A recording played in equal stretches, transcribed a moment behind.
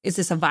Is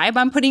this a vibe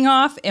I'm putting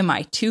off? Am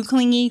I too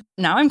clingy?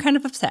 Now I'm kind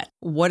of upset.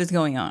 What is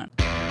going on?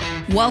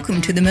 Welcome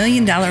to the $1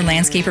 Million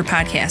Landscaper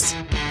Podcast.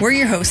 We're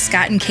your hosts,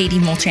 Scott and Katie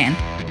Mulchan,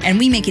 and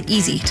we make it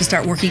easy to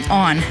start working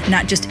on,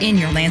 not just in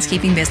your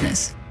landscaping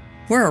business.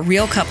 We're a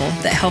real couple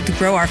that helped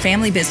grow our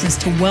family business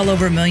to well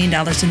over $1 million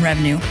in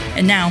revenue,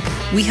 and now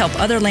we help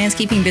other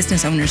landscaping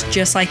business owners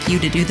just like you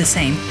to do the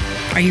same.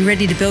 Are you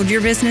ready to build your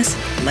business?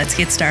 Let's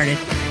get started.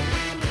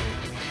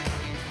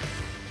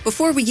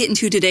 Before we get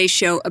into today's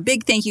show, a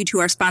big thank you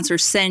to our sponsor,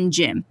 Send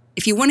Gym.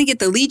 If you want to get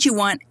the leads you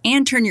want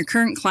and turn your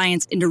current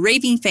clients into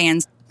raving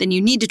fans, then you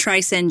need to try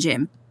Send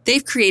Gym.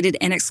 They've created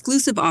an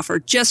exclusive offer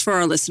just for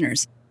our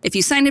listeners. If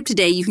you sign up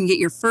today, you can get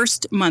your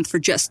first month for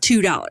just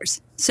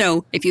 $2.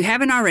 So if you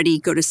haven't already,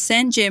 go to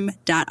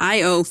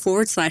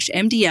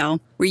sendgym.io/MDL,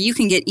 where you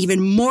can get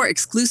even more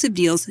exclusive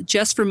deals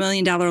just for $1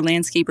 Million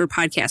Landscaper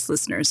podcast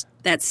listeners.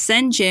 That's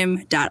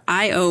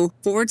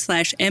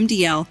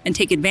sendgym.io/MDL and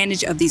take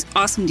advantage of these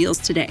awesome deals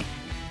today.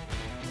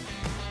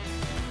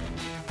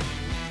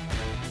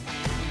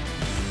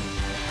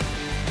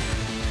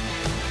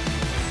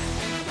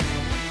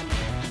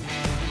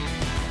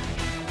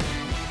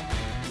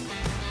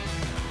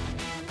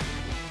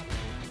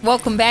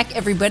 Welcome back,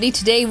 everybody.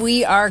 Today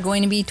we are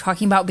going to be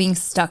talking about being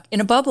stuck in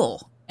a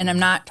bubble. And I'm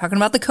not talking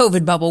about the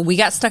COVID bubble. We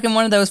got stuck in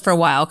one of those for a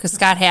while because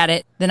Scott had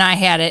it, then I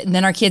had it, and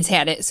then our kids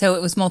had it. So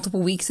it was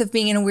multiple weeks of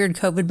being in a weird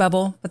COVID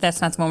bubble, but that's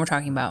not the one we're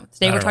talking about.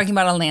 Today we're talking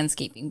about a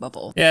landscaping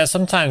bubble. Yeah,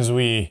 sometimes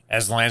we,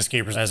 as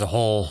landscapers as a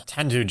whole,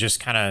 tend to just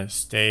kind of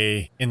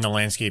stay in the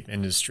landscape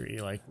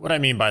industry. Like, what I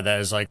mean by that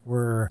is, like,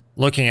 we're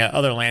looking at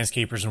other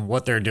landscapers and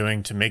what they're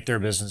doing to make their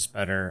business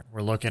better.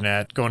 We're looking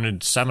at going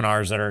to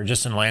seminars that are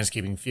just in the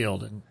landscaping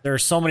field. And there are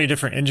so many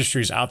different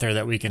industries out there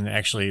that we can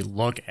actually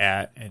look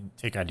at and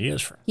take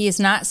ideas from. He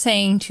is not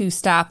saying to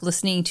stop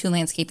listening to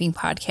landscaping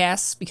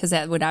podcasts because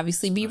that would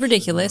obviously be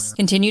ridiculous.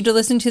 Continue to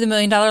listen to the $1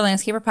 Million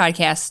Landscaper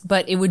Podcast,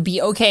 but it would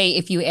be okay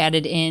if you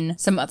added in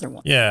some other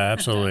ones. Yeah,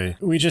 absolutely.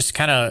 We just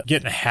kind of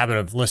get in a habit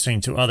of listening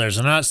to others.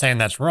 I'm not saying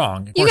that's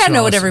wrong. You got to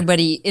know what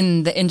everybody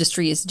in the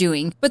industry is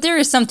doing, but there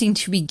is something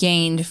to be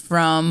gained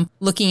from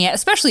looking at,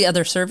 especially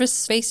other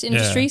service-based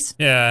industries.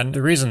 Yeah, and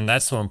the reason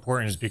that's so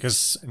important is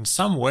because in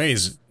some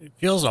ways, it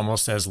feels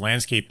almost as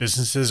landscape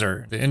businesses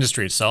or the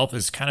industry itself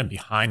is kind of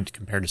behind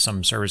compared to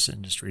some service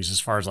industries as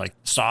far as like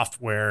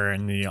software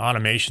and the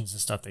automations and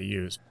stuff they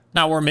use.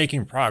 Now we're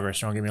making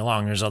progress, don't get me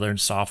wrong, there's other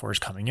softwares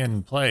coming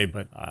in play,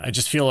 but I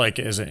just feel like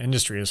as an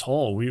industry as a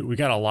whole, we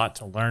got a lot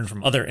to learn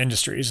from other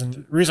industries. And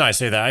the reason I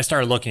say that, I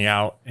started looking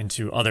out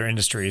into other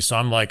industries. So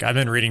I'm like, I've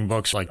been reading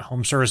books like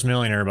Home Service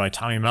Millionaire by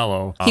Tommy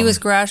Mello. He was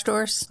garage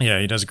doors? Yeah,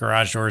 he does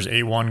garage doors,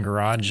 A1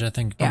 Garage, I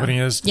think company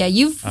is. Yeah,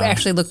 you've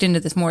actually looked into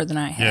this more than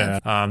I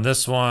have. Yeah,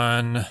 this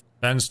one,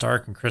 Ben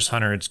Stark and Chris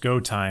Hunter, It's Go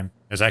Time,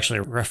 is actually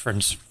a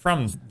reference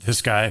from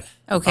this guy.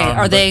 Okay, what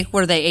are they,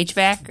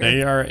 HVAC? Or?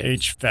 They are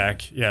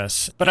HVAC,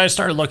 yes. But I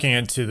started looking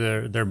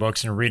into their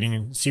books and reading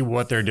and see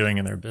what they're doing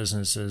in their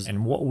businesses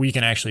and what we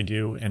can actually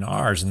do in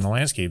ours, in the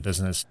landscape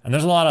business. And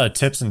there's a lot of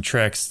tips and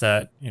tricks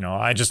that,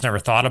 I just never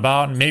thought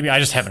about. And maybe I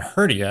just haven't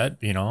heard it yet,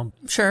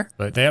 Sure.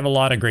 But they have a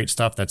lot of great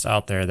stuff that's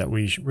out there that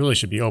we really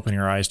should be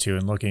opening our eyes to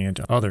and looking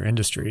into other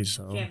industries.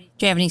 So. Do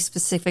you have any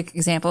specific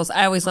examples?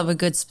 I always love a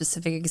good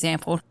specific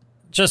example.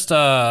 Just,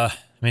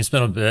 it's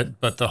been a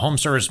bit, but the Home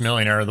Service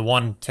Millionaire, the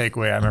one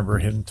takeaway I remember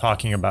him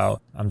talking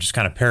about, I'm just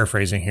kind of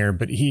paraphrasing here,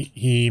 but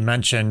he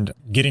mentioned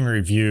getting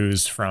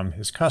reviews from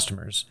his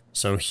customers.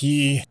 So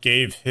he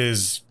gave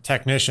his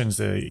technicians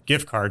the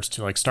gift cards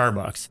to like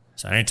Starbucks.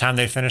 So anytime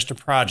they finished a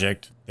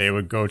project, they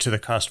would go to the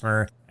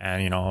customer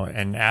and,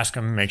 and ask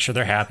them, make sure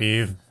they're happy.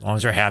 As long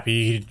as they're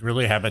happy, he'd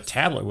really have a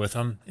tablet with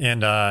him.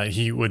 And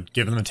he would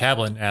give them the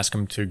tablet and ask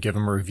them to give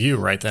him a review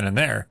right then and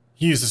there.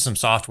 He uses some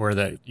software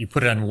that you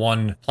put it on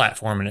one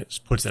platform and it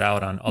puts it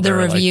out on other. The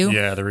review?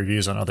 The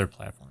reviews on other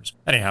platforms.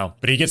 Anyhow,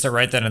 but he gets it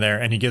right then and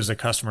there, and he gives the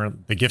customer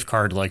the gift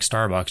card like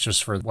Starbucks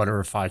just for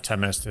whatever 5-10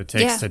 minutes it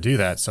takes to do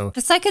that. So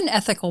it's like an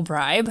ethical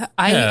bribe.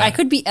 I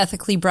could be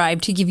ethically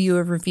bribed to give you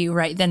a review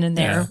right then and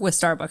there with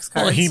Starbucks cards.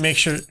 Well, he makes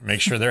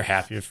sure they're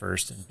happy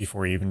first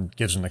before he even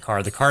gives them the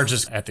card. The card's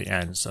just at the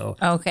end. So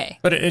okay,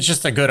 but it's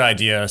just a good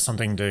idea,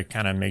 something to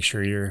kind of make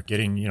sure you're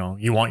getting.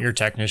 You want your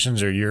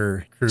technicians or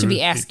your crew to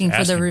be asking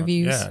for the reviews.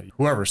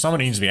 Whoever,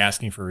 somebody needs to be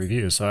asking for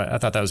reviews. So I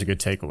thought that was a good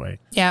takeaway.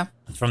 Yeah.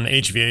 From the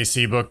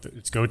HVAC book,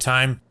 It's Go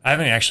Time. I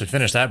haven't actually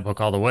finished that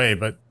book all the way,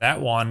 but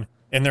that one,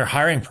 in their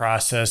hiring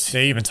process,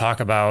 they even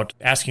talk about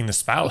asking the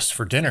spouse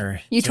for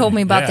dinner. You told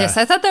me about this.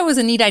 I thought that was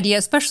a neat idea,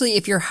 especially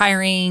if you're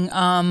hiring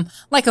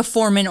like a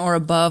foreman or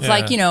above,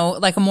 like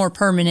a more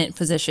permanent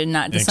position,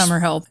 not just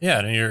summer help. Yeah,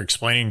 and you're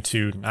explaining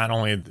to not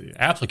only the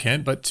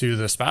applicant, but to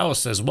the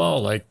spouse as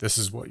well, like this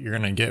is what you're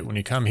going to get when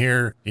you come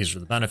here. These are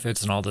the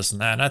benefits and all this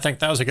and that. And I think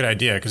that was a good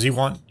idea because you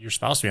want your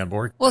spouse to be on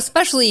board. Well,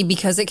 especially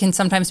because it can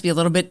sometimes be a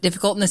little bit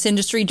difficult in this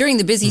industry. During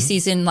the busy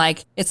season,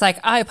 it's like,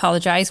 I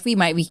apologize, we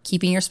might be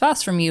keeping your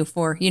spouse from you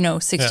for,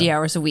 60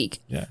 hours a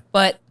week. Yeah.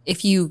 But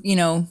if you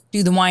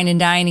do the wine and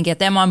dine and get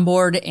them on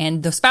board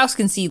and the spouse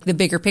can see the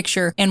bigger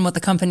picture and what the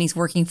company's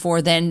working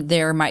for, then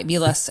there might be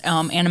less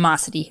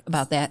animosity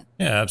about that.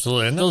 Yeah,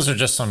 absolutely. And those are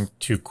just some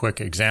 2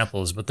 quick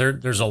examples, but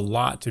there's a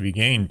lot to be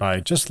gained by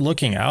just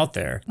looking out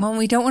there. Well,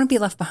 we don't want to be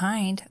left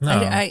behind. No.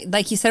 I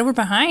like you said, we're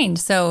behind.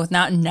 So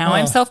now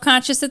I'm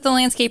self-conscious that the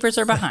landscapers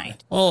are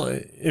behind. Well,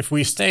 if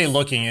we stay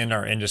looking in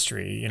our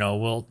industry,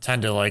 we'll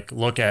tend to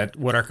look at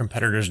what our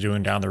competitors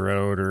doing down the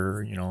road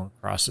or,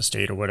 across the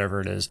state or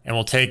whatever it is. And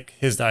we'll take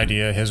his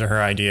or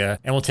her idea,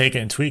 and we'll take it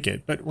and tweak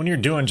it. But when you're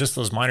doing just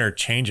those minor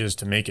changes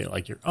to make it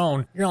like your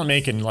own, you're only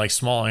making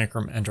small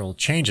incremental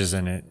changes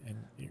in it. And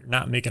you're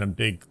not making a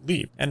big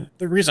leap. And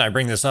the reason I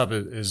bring this up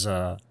is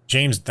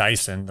James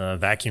Dyson, the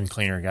vacuum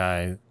cleaner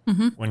guy,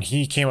 when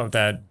he came up with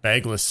that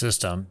bagless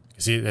system,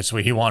 because that's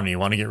what he wanted. He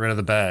wanted to get rid of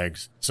the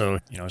bags. So,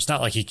 it's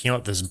not like he came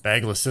up with this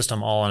bagless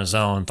system all on his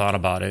own, thought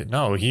about it.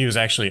 No, he was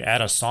actually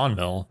at a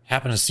sawmill,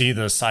 happened to see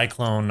the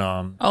cyclone.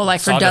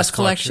 For dust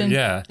collection?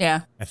 Yeah.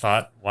 Yeah. I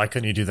thought, why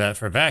couldn't you do that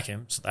for a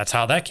vacuum? So that's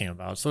how that came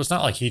about. So it's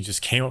not like he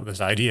just came up with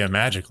this idea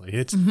magically.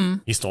 It's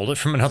he stole it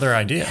from another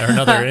idea or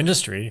another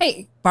industry.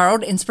 Hey,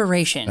 borrowed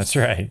inspiration. That's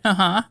right.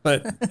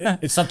 But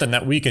it's something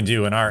that we can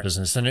do in our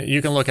business. And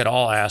you can look at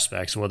all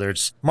aspects, whether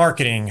it's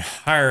marketing,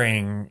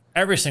 hiring,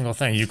 every single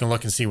thing. You can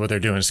look and see what they're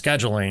doing,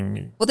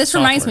 scheduling. Well, this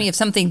reminds me of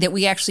something that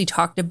we actually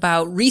talked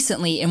about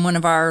recently in one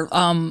of our,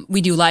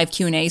 we do live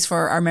Q&As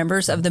for our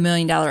members of the $1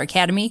 Million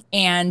Academy.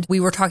 And we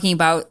were talking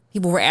about,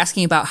 people were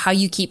asking about how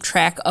you keep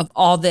track of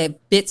all the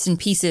bits and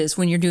pieces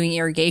when you're doing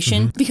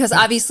irrigation. Because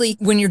obviously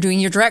when you're doing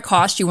your direct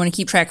cost, you want to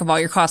keep track of all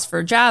your costs for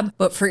a job.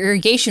 But for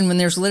irrigation, when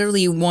there's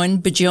literally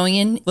 1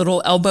 bajillion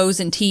little elbows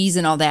and T's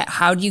and all that,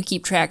 how do you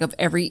keep track of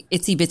every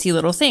itsy bitsy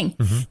little thing?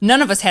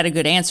 None of us had a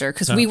good answer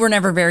because we were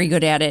never very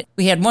good at it.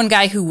 We had one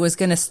guy who was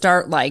going to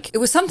start it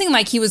was something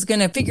like he was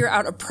going to figure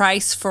out a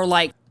price for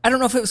I don't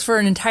know if it was for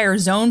an entire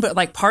zone,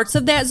 but parts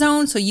of that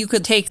zone. So you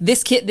could take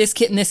this kit, and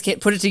this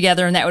kit, put it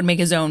together, and that would make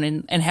a zone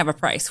and have a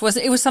price.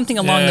 It was something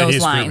along those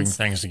he's lines. Grouping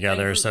things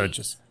together, so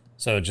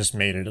it just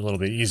made it a little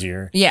bit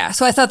easier. Yeah,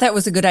 so I thought that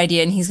was a good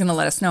idea, and he's going to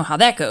let us know how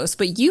that goes.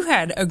 But you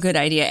had a good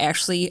idea,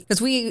 actually,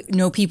 because we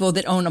know people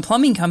that own a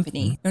plumbing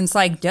company. And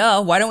it's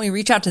duh, why don't we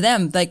reach out to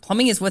them?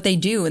 Plumbing is what they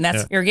do, and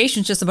that's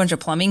irrigation's just a bunch of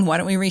plumbing. Why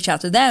don't we reach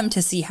out to them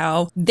to see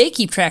how they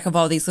keep track of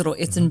all these little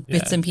bits and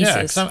pieces?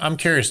 Yeah, because I'm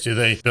curious, do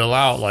they bill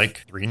out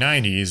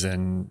 390s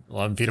and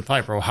 11 feet of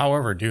pipe, or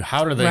how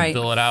do they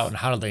bill it out, and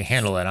how do they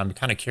handle it? I'm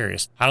kind of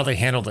curious. How do they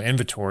handle the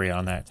inventory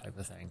on that type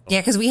of thing?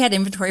 Yeah, because we had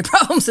inventory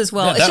problems as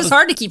well. It's just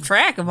hard to keep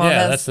track of all that.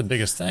 Yeah, that's the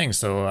biggest thing.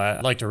 So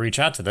I'd like to reach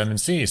out to them and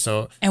see.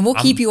 And we'll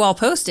keep you all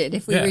posted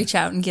if we reach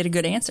out and get a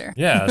good answer.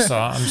 Yeah, so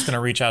I'm just going to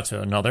reach out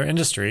to another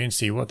industry and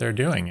see what they're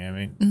doing. I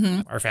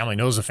mean, our family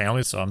knows the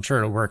family, so I'm sure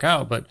it'll work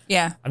out. But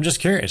I'm just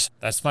curious.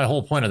 That's my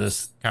whole point of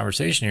this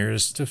conversation here,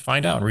 is to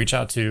find out and reach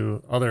out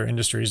to other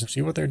industries and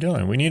see what they're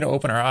doing. We need to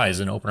open our eyes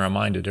and open our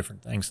mind to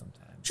different things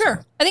sometimes.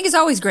 Sure. I think it's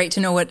always great to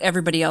know what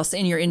everybody else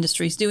in your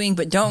industry is doing,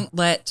 but don't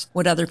let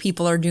what other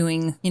people are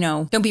doing,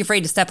 don't be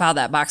afraid to step out of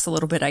that box a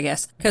little bit, I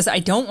guess, because I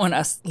don't want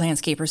us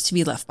landscapers to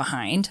be left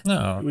behind.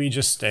 No, we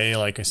just stay,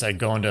 like I said,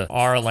 going to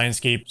our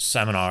landscape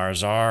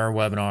seminars, our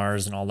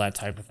webinars, and all that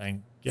type of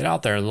thing. Get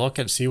out there, look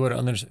and see what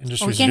other industries are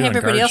doing. We can't have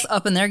everybody else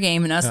up in their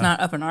game and us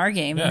not up in our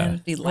game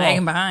and be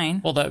lagging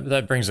behind. Well,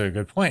 that brings a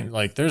good point.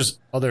 There's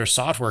other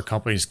software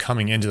companies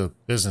coming into the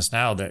business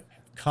now that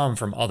come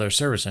from other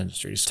service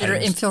industries that are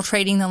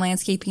infiltrating the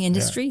landscaping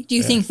industry. Do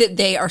you think that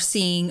they are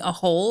seeing a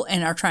hole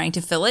and are trying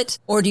to fill it,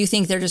 or do you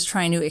think they're just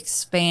trying to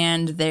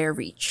expand their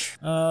reach?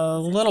 A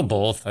little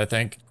both, I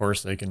think. Of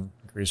course, they can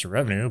increase their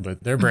revenue,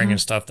 but they're bringing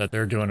stuff that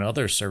they're doing in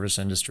other service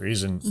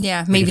industries. And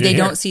maybe they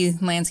don't see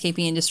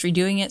landscaping industry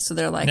doing it, so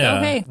they're like,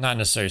 hey. Not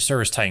necessarily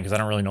Service Titan, because I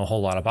don't really know a whole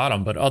lot about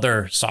them, but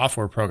other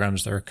software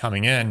programs that are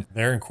coming in,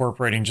 they're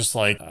incorporating just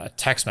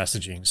text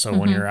messaging. So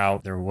when you're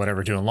out there,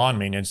 whatever, doing lawn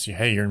maintenance,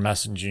 you're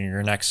messaging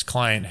your next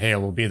client, hey,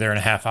 we'll be there in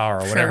a half hour,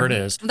 or whatever it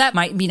is. That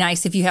might be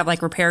nice if you have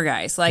repair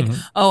guys, I'm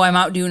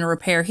out doing a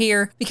repair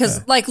here,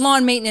 because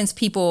lawn maintenance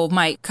people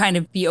might kind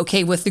of be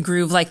okay with the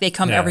groove, they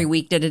come every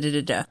week,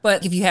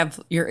 But if you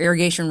have your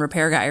irrigation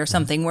repair guy or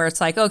something where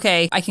it's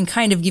okay, I can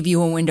kind of give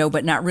you a window,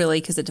 but not really,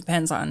 because it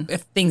depends on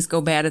if things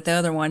go bad at the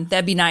other one.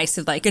 That'd be nice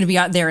if going to be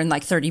out there in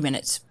 30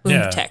 minutes.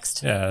 Boom,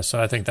 text. Yeah,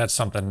 so I think that's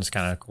something that's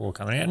kind of cool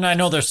coming in. And I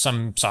know there's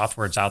some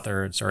softwares out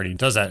there that's already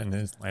does that in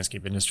the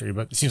landscape industry,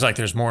 but it seems like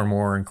there's more and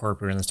more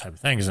incorporating this type of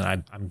things.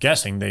 And I'm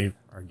guessing they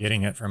are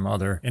getting it from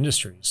other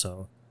industries.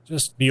 So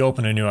just be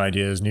open to new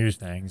ideas, new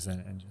things.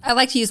 And I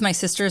like to use my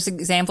sister's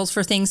examples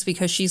for things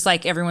because she's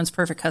everyone's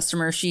perfect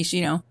customer. She's,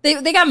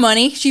 they got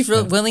money. She's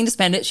willing to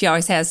spend it. She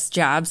always has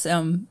jobs.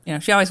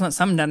 She always wants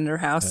something done at her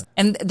house.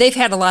 And they've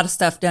had a lot of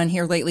stuff done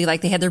here lately.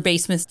 They had their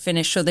basement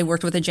finished, so they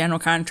worked with a general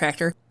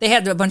contractor. They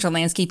had a bunch of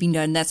landscaping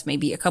done. That's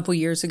maybe a couple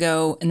years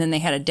ago. And then they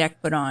had a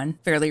deck put on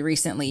fairly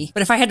recently.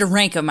 But if I had to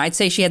rank them, I'd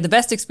say she had the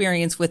best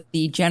experience with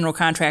the general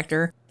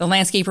contractor. The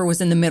landscaper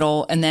was in the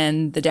middle, and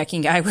then the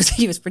decking guy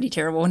he was pretty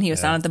terrible when he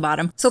was down at the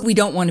bottom. So we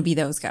don't want to be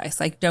those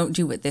guys. Don't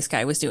do what this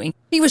guy was doing.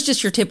 He was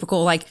just your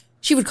typical,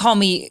 she would call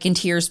me in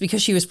tears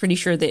because she was pretty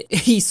sure that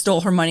he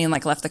stole her money and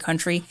like left the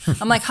country.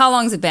 I'm like, how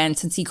long has it been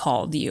since he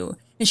called you?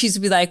 And she's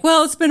be like,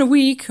 well, it's been a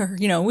week or,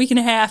 a week and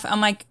a half.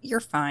 I'm like, you're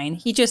fine.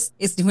 He just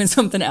is doing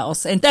something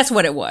else. And that's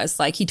what it was.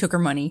 Like, he took her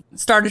money,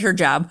 started her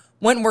job,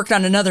 went and worked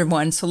on another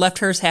one, so left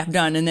hers half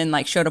done, and then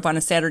like showed up on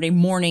a Saturday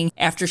morning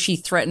after she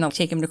threatened to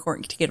take him to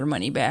court to get her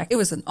money back. It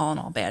was all in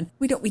all bad.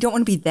 We don't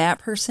want to be that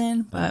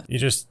person, but you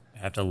just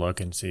have to look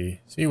and see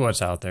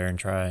what's out there and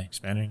try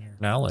expanding your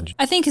knowledge.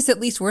 I think it's at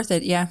least worth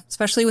it, yeah,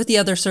 especially with the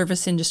other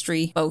service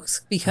industry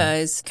folks,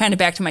 because kind of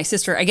back to my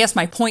sister, I guess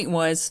my point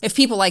was, if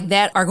people like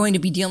that are going to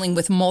be dealing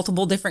with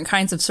multiple different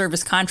kinds of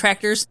service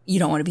contractors, you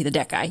don't want to be the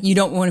debt guy. You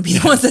don't want to be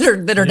the ones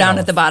that are down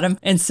at the bottom.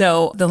 And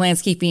so the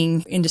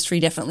landscaping industry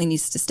definitely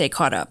needs to stay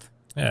caught up.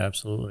 Yeah,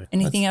 absolutely.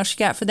 Anything else you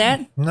got for that?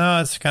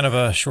 No, it's kind of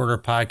a shorter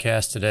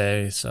podcast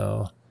today,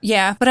 so...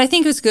 Yeah, but I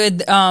think it was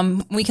good.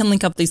 We can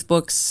link up these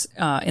books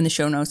in the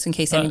show notes in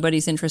case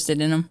anybody's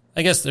interested in them.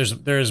 I guess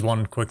there is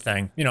one quick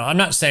thing. I'm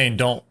not saying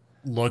don't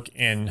look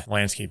in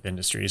landscape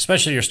industry,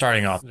 especially you're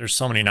starting off. There's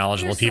so many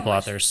knowledgeable people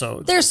out there.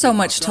 So there's so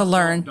much to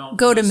learn.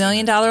 Go to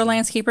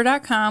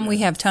milliondollarlandscaper.com. We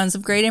have tons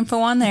of great info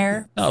on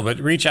there. No, but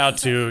reach out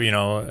to,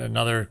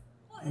 another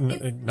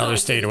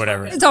state or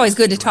whatever. It's always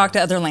good to talk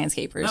to other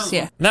landscapers.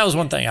 Yeah. And that was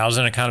one thing. I was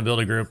in an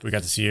accountability group. We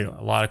got to see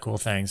a lot of cool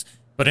things.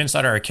 But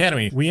inside our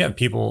academy, we have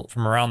people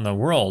from around the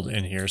world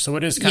in here. So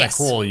it is kind of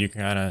cool. You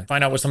can kind of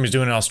find out what somebody's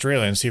doing in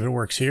Australia and see if it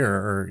works here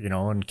or,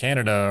 in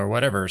Canada or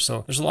whatever.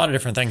 So there's a lot of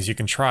different things you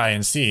can try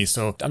and see.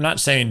 So I'm not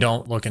saying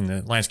don't look in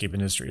the landscape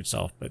industry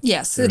itself. But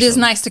yes, it is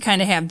nice to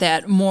kind of have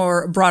that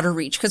more broader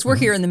reach because we're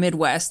here in the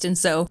Midwest. And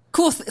so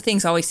cool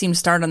things always seem to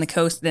start on the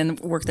coast, then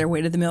work their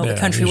way to the middle of the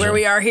country where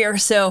we are here.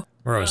 So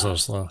we're always a little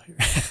slow here.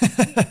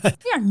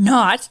 We are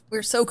not.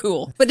 We're so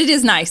cool. But it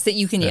is nice that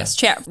you can,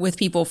 chat with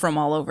people from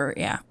all over,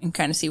 and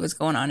kind of see what's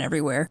going on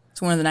everywhere.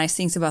 It's one of the nice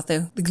things about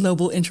the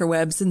global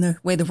interwebs and the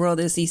way the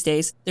world is these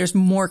days. There's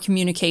more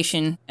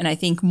communication and I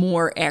think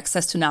more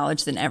access to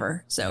knowledge than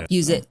ever. So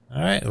use it.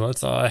 All right. Well,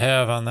 that's all I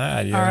have on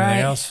that. You have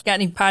anything else? Got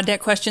any pod deck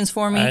questions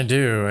for me? I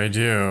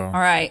do. All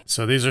right.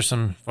 So these are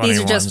some funny ones.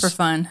 These are just for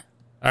fun.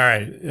 All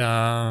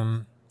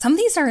right. Some of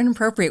these are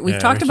inappropriate. We've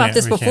talked about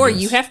this before.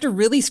 You have to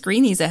really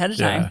screen these ahead of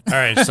time. All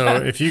right. So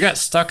if you got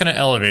stuck in an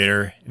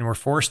elevator and were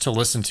forced to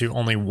listen to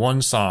only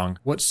one song,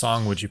 what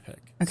song would you pick?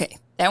 Okay.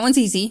 That one's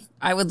easy.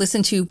 I would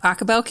listen to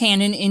Pachelbel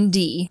Canon in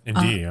D.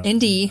 In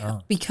D,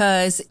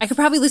 because I could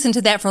probably listen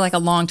to that for like a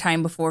long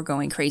time before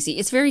going crazy.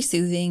 It's very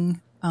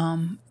soothing.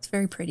 It's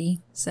very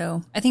pretty.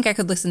 So I think I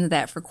could listen to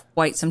that for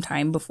quite some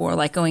time before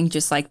like going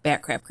just like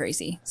bat crap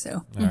crazy.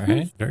 So. All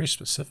right. Very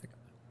specific.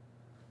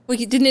 Well,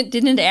 you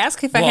didn't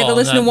ask if I had to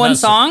listen to one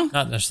song?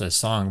 Not necessarily a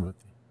song, but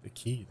the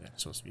key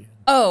that's supposed to be in.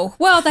 Oh,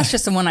 well, that's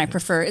just the one I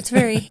prefer. It's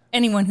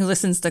anyone who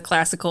listens to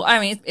classical,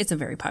 it's a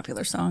very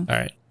popular song. All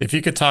right. If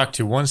you could talk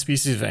to one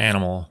species of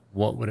animal,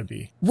 what would it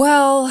be?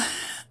 Well,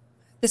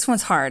 this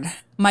one's hard.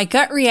 My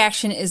gut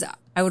reaction is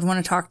I would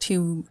want to talk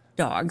to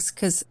dogs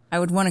because I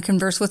would want to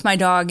converse with my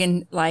dog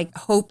and like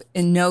hope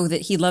and know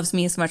that he loves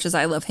me as much as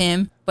I love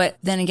him. But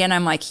then again,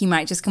 I'm like, he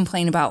might just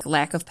complain about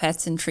lack of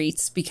pets and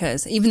treats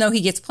because even though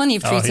he gets plenty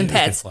of treats and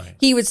pets,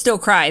 he would still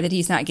cry that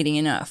he's not getting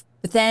enough.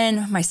 But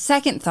then my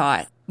second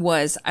thought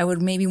was I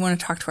would maybe want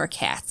to talk to our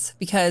cats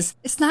because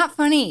it's not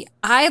funny.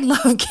 I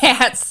love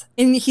cats.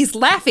 And he's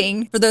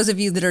laughing for those of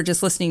you that are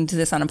just listening to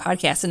this on a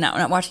podcast and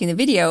not watching the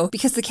video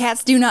because the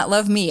cats do not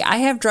love me. I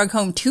have drug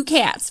home 2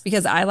 cats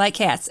because I like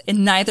cats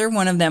and neither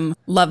one of them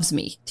loves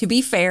me. To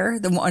be fair,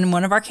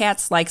 one of our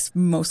cats likes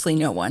mostly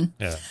no one.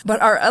 Yeah.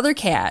 But our other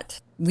cat,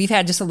 we've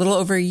had just a little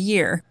over a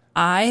year.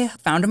 I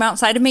found him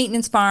outside a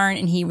maintenance barn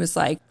and he was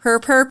like, purr,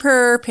 purr,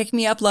 purr, pick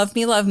me up, love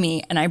me, love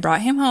me. And I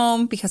brought him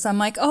home because I'm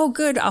like, oh,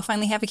 good, I'll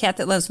finally have a cat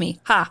that loves me.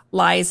 Ha,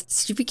 lies.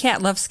 Stupid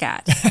cat loves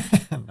Scott.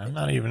 I'm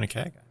not even a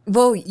cat guy.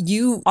 Well,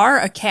 you are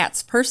a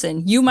cat's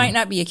person. You might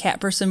not be a cat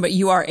person, but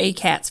you are a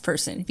cat's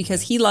person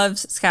because he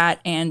loves Scott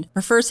and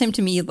prefers him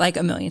to me like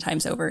a million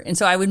times over. And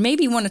so I would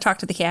maybe want to talk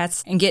to the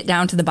cats and get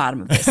down to the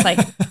bottom of this. Like,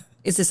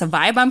 is this a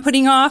vibe I'm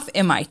putting off?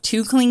 Am I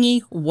too clingy?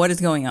 What is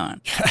going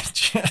on?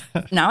 Gotcha.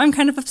 Now I'm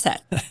kind of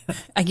upset.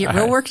 I get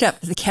real worked up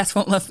that the cats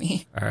won't love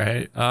me. All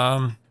right.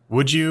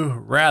 Would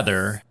you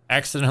rather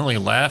accidentally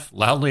laugh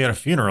loudly at a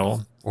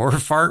funeral or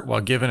fart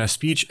while giving a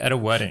speech at a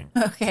wedding?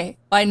 Okay.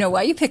 Well, I know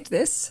why you picked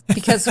this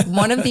because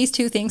one of these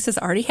two things has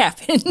already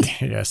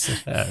happened. Yes, it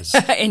has.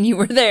 And you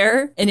were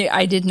there and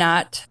I did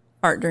not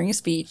fart during a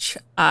speech.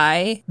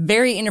 I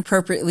very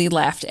inappropriately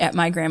laughed at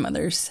my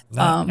grandmother's.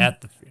 Not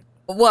at the funeral.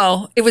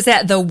 Well, it was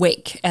at the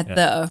wake at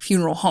the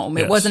funeral home.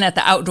 It wasn't at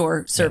the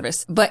outdoor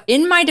service. Yeah. But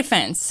in my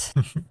defense,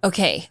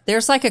 okay,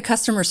 there's like a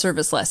customer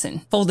service lesson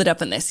folded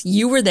up in this.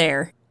 You were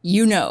there.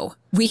 You know,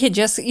 we had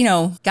just,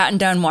 gotten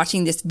done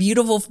watching this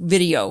beautiful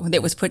video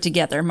that was put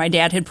together. My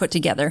dad had put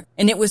together,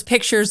 and it was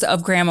pictures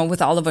of Grandma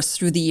with all of us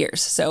through the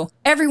years. So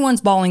everyone's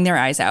bawling their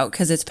eyes out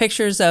because it's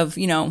pictures of,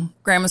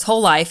 Grandma's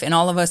whole life and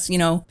all of us,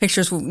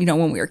 pictures,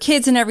 when we were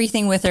kids and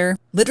everything with her.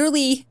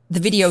 Literally, the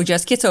video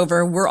just gets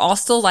over. We're all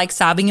still like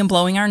sobbing and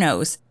blowing our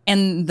nose.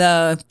 And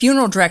the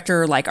funeral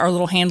director, like our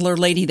little handler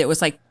lady that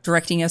was like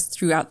directing us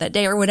throughout that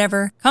day or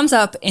whatever, comes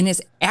up and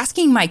is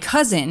asking my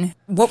cousin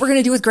what we're going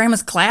to do with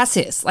grandma's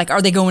glasses. Like,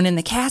 are they going in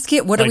the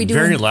casket? What are we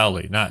doing? Very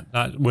loudly,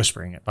 not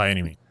whispering it by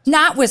any means.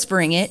 Not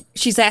whispering it.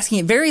 She's asking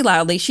it very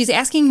loudly. She's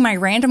asking my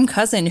random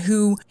cousin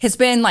who has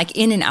been like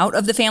in and out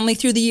of the family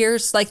through the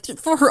years, like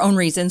for her own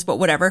reasons, but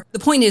whatever. The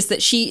point is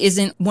that she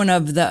isn't one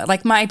of the,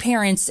 like my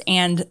parents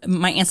and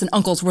my aunts and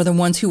uncles were the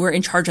ones who were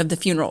in charge of the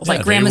funeral,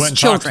 like grandma's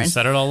children.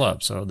 Set it all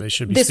up, so they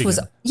should be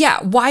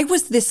why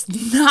was this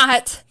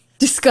not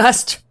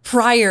discussed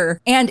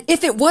prior? And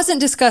if it wasn't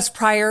discussed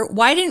prior,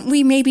 why didn't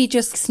we maybe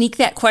just sneak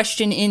that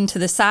question into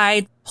the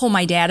side, pull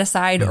my dad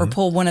aside or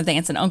pull one of the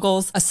aunts and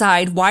uncles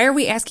aside? Why are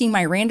we asking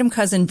my random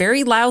cousin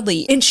very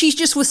loudly? And she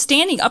just was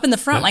standing up in the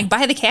front, like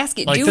by the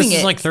casket doing it. This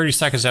is like 30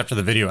 seconds after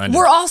the video ended.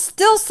 We're all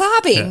still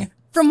sobbing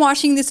from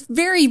watching this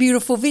very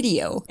beautiful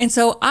video. And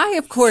so I,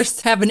 of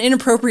course, have an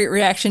inappropriate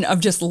reaction of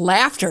just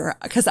laughter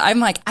because I'm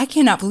like, I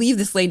cannot believe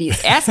this lady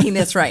is asking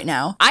this right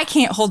now. I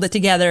can't hold it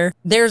together.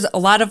 There's a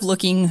lot of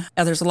looking.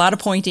 There's a lot of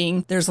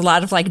pointing. There's a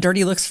lot of like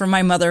dirty looks from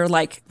my mother,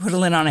 like, put a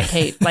lid on it,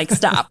 Kate, like,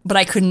 stop. But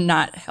I could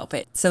not help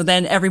it. So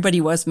then everybody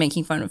was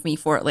making fun of me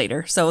for it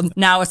later. So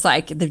now it's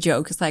like the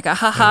joke is like,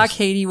 ha,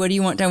 Katie, what do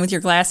you want done with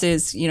your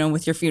glasses? You know,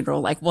 with your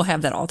funeral, like we'll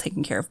have that all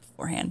taken care of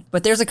beforehand.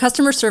 But there's a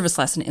customer service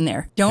lesson in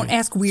there. Don't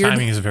ask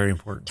weird. Timing is very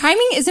important.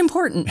 Timing is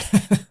important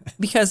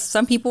because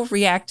some people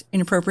react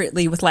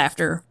inappropriately with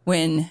laughter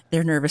when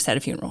they're nervous at a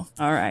funeral.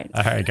 All right.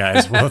 All right,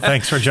 guys. Well,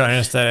 thanks for joining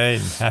us today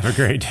and have a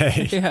great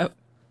day. Yep.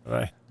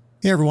 Bye.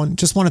 Hey, everyone.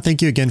 Just want to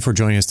thank you again for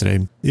joining us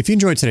today. If you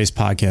enjoyed today's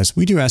podcast,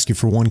 we do ask you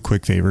for one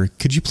quick favor.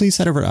 Could you please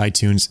head over to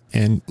iTunes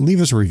and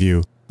leave us a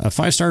review? A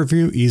 5-star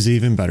review is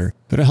even better,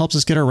 but it helps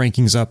us get our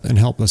rankings up and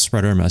help us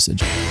spread our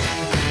message.